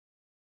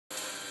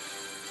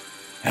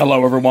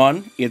Hello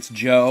everyone, it's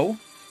Joe.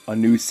 A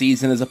new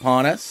season is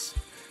upon us.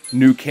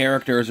 New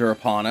characters are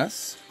upon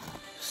us.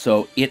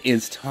 So it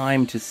is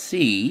time to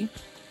see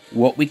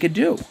what we could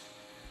do.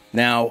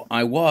 Now,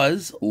 I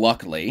was,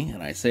 luckily,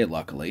 and I say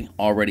luckily,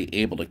 already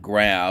able to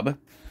grab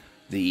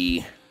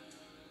the...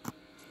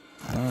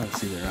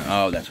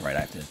 Oh, that's right, I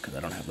have to, because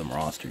I don't have them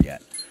rostered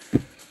yet.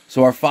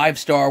 So our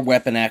 5-star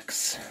Weapon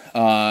X,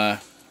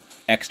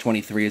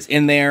 X23 is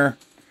in there.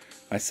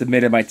 I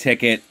submitted my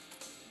ticket.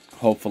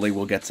 Hopefully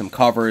we'll get some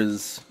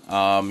covers.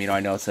 I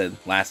know it said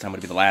last time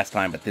would be the last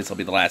time, but this will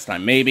be the last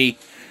time, maybe.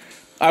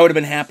 I would have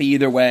been happy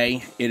either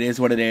way. It is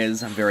what it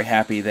is. I'm very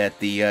happy that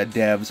the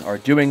devs are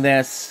doing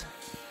this.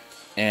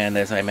 And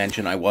as I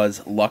mentioned, I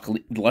was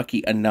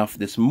lucky enough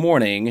this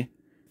morning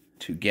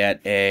to get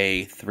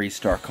a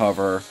 3-star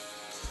cover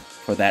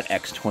for that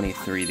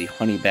X23, the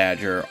Honey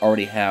Badger.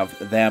 Already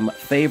have them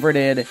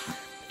favorited.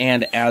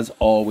 And as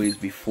always,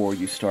 before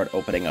you start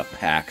opening up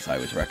packs, I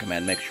always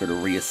recommend make sure to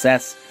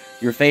reassess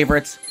your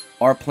favorites.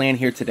 Our plan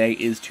here today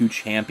is to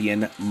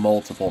champion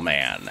Multiple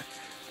Man.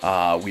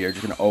 We are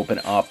just going to open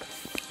up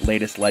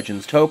latest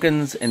Legends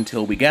tokens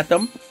until we get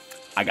them.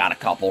 I got a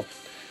couple.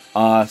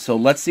 So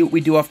let's see what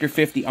we do after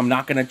 50. I'm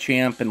not going to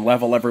champ and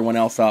level everyone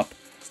else up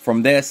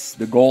from this.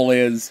 The goal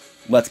is,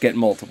 let's get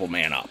Multiple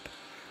Man up.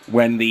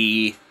 When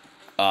the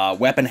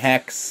Weapon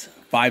Hex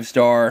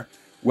 5-star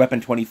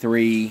Weapon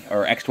 23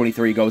 or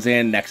X23 goes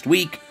in next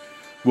week,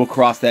 we'll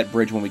cross that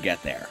bridge when we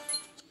get there.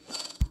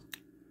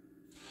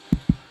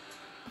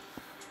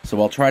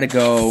 So I'll try to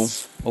go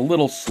a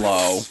little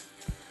slow.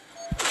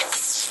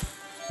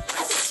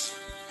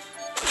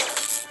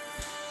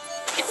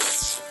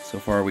 So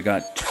far we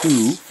got 2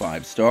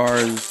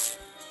 5-stars.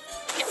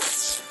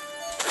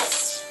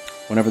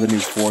 Whenever the new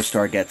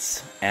 4-star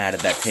gets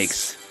added, that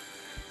takes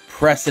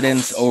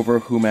precedence over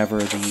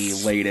whomever the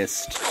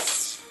latest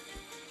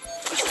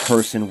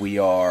person we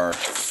are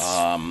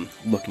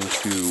looking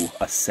to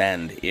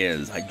ascend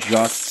is. I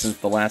just, since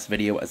the last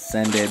video,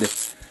 ascended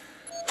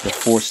the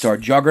 4-star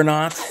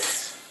Juggernaut.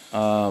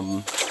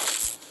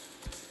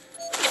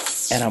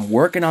 And I'm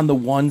working on the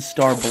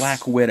 1-star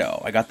Black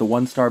Widow. I got the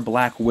 1-star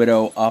Black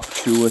Widow up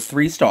to a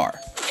 3-star.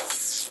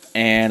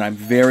 And I'm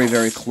very,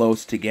 very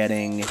close to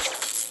getting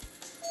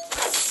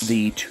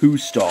the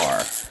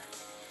 2-star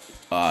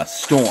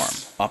Storm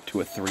up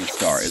to a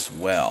 3-star as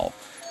well.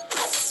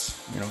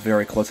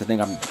 Very close. I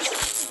think I'm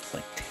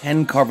like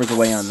 10 covers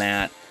away on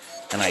that.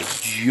 And I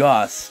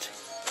just,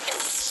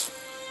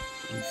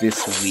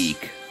 this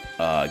week,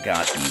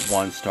 got the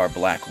 1-star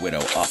Black Widow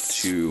up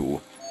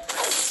to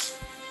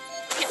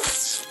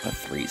a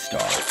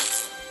 3-star.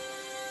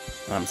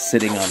 I'm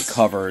sitting on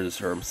covers,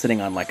 or I'm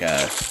sitting on like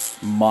a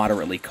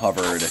moderately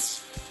covered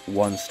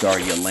 1-star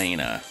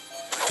Yelena,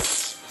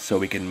 so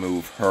we can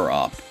move her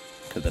up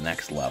to the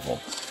next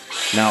level.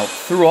 Now,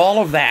 through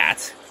all of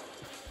that,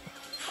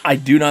 I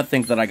do not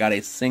think that I got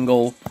a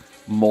single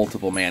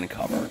Multiple Man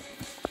cover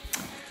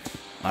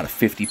out of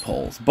 50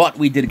 pulls, but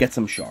we did get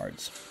some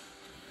shards.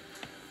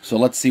 So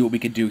let's see what we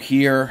could do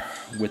here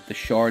with the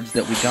shards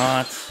that we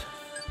got.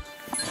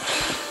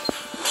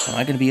 Am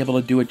I going to be able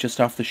to do it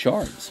just off the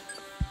shards?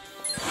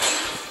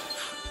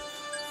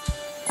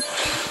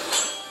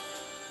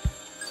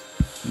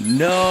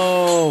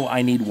 No,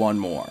 I need one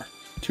more.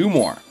 2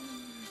 more.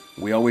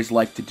 We always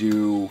like to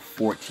do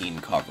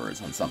 14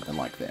 covers on something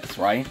like this,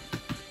 right?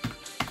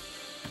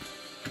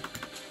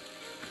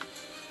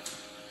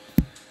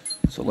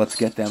 So let's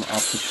get them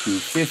up to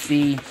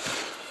 250.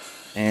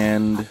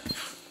 And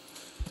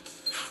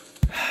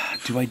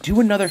do I do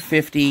another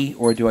 50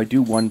 or do I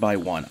do 1 by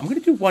 1? I'm going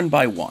to do 1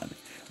 by 1.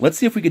 Let's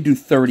see if we could do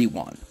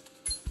 31.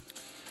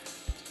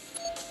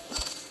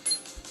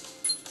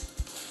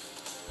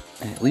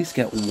 And at least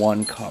get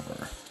 1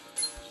 cover.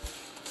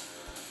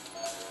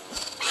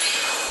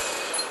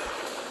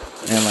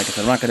 And like I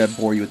said, I'm not going to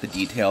bore you with the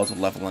details of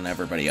leveling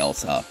everybody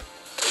else up.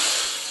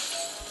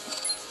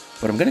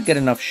 But I'm going to get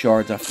enough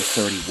shards off the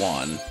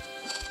 31.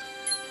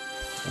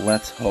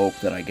 Let's hope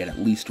that I get at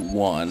least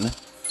 1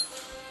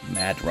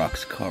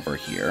 Madrox cover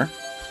here.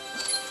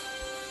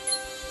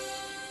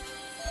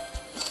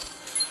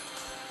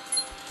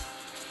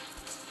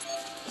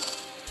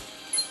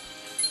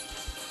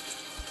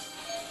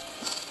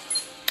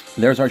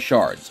 There's our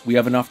shards. We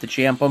have enough to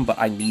champ them, but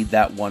I need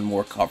that 1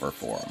 more cover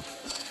for them.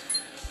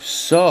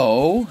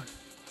 So,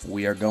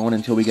 we are going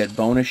until we get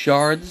bonus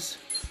shards,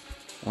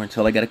 or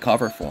until I get a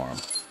cover for them.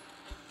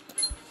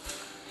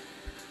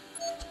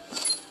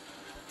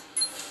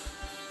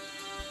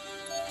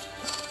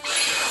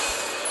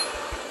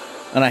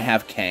 And I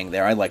have Kang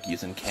there. I like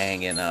using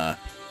Kang in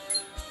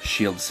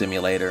Shield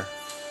Simulator.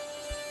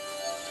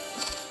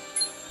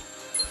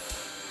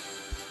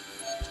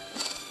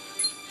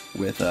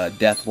 With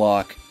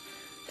Deathlock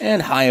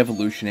and High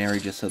Evolutionary,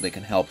 just so they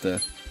can help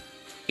the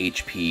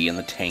HP and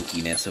the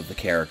tankiness of the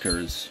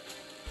characters.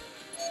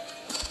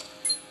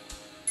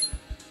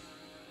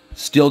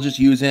 Still just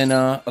using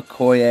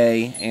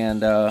Okoye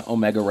and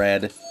Omega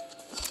Red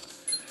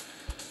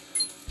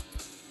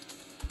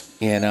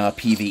in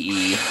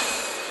PvE.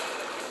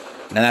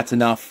 Now that's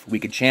enough. We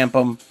could champ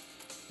them.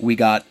 We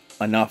got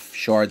enough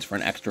shards for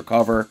an extra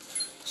cover.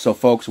 So,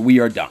 folks, we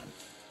are done.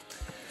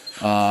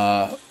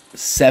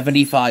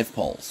 75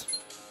 pulls.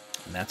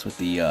 And that's what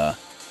the...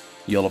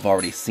 you'll have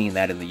already seen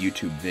that in the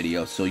YouTube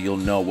video, so you'll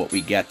know what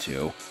we get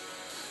to.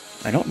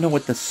 I don't know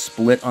what the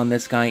split on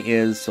this guy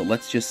is, so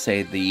let's just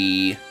say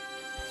the...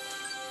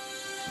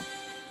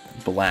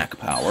 black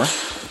power.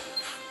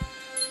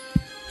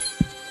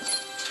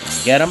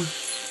 Get him.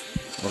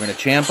 We're going to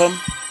champ him.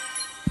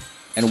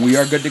 And we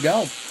are good to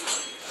go.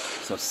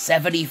 So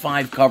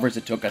 75 covers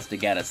it took us to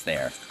get us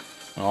there.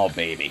 Oh,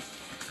 baby.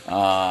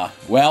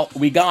 Well,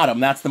 we got him.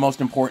 That's the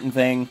most important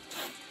thing.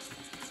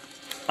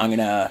 I'm going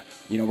to,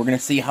 we're going to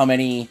see how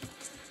many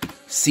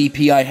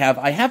CP I have.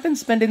 I have been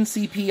spending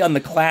CP on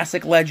the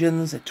classic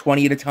legends at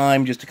 20 at a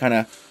time just to kind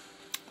of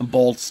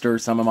bolster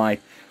some of my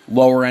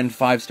lower-end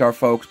 5-star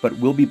folks. But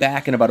we'll be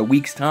back in about a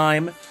week's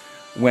time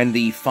when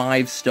the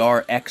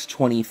 5-star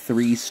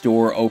X23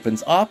 store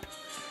opens up.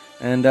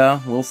 And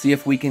we'll see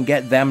if we can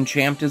get them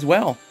champed as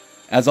well.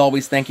 As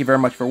always, thank you very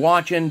much for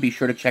watching. Be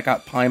sure to check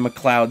out Pie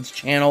McLeod's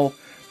channel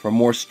for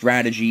more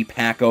strategy,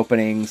 pack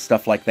openings,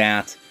 stuff like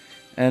that.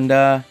 And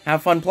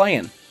have fun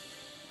playing.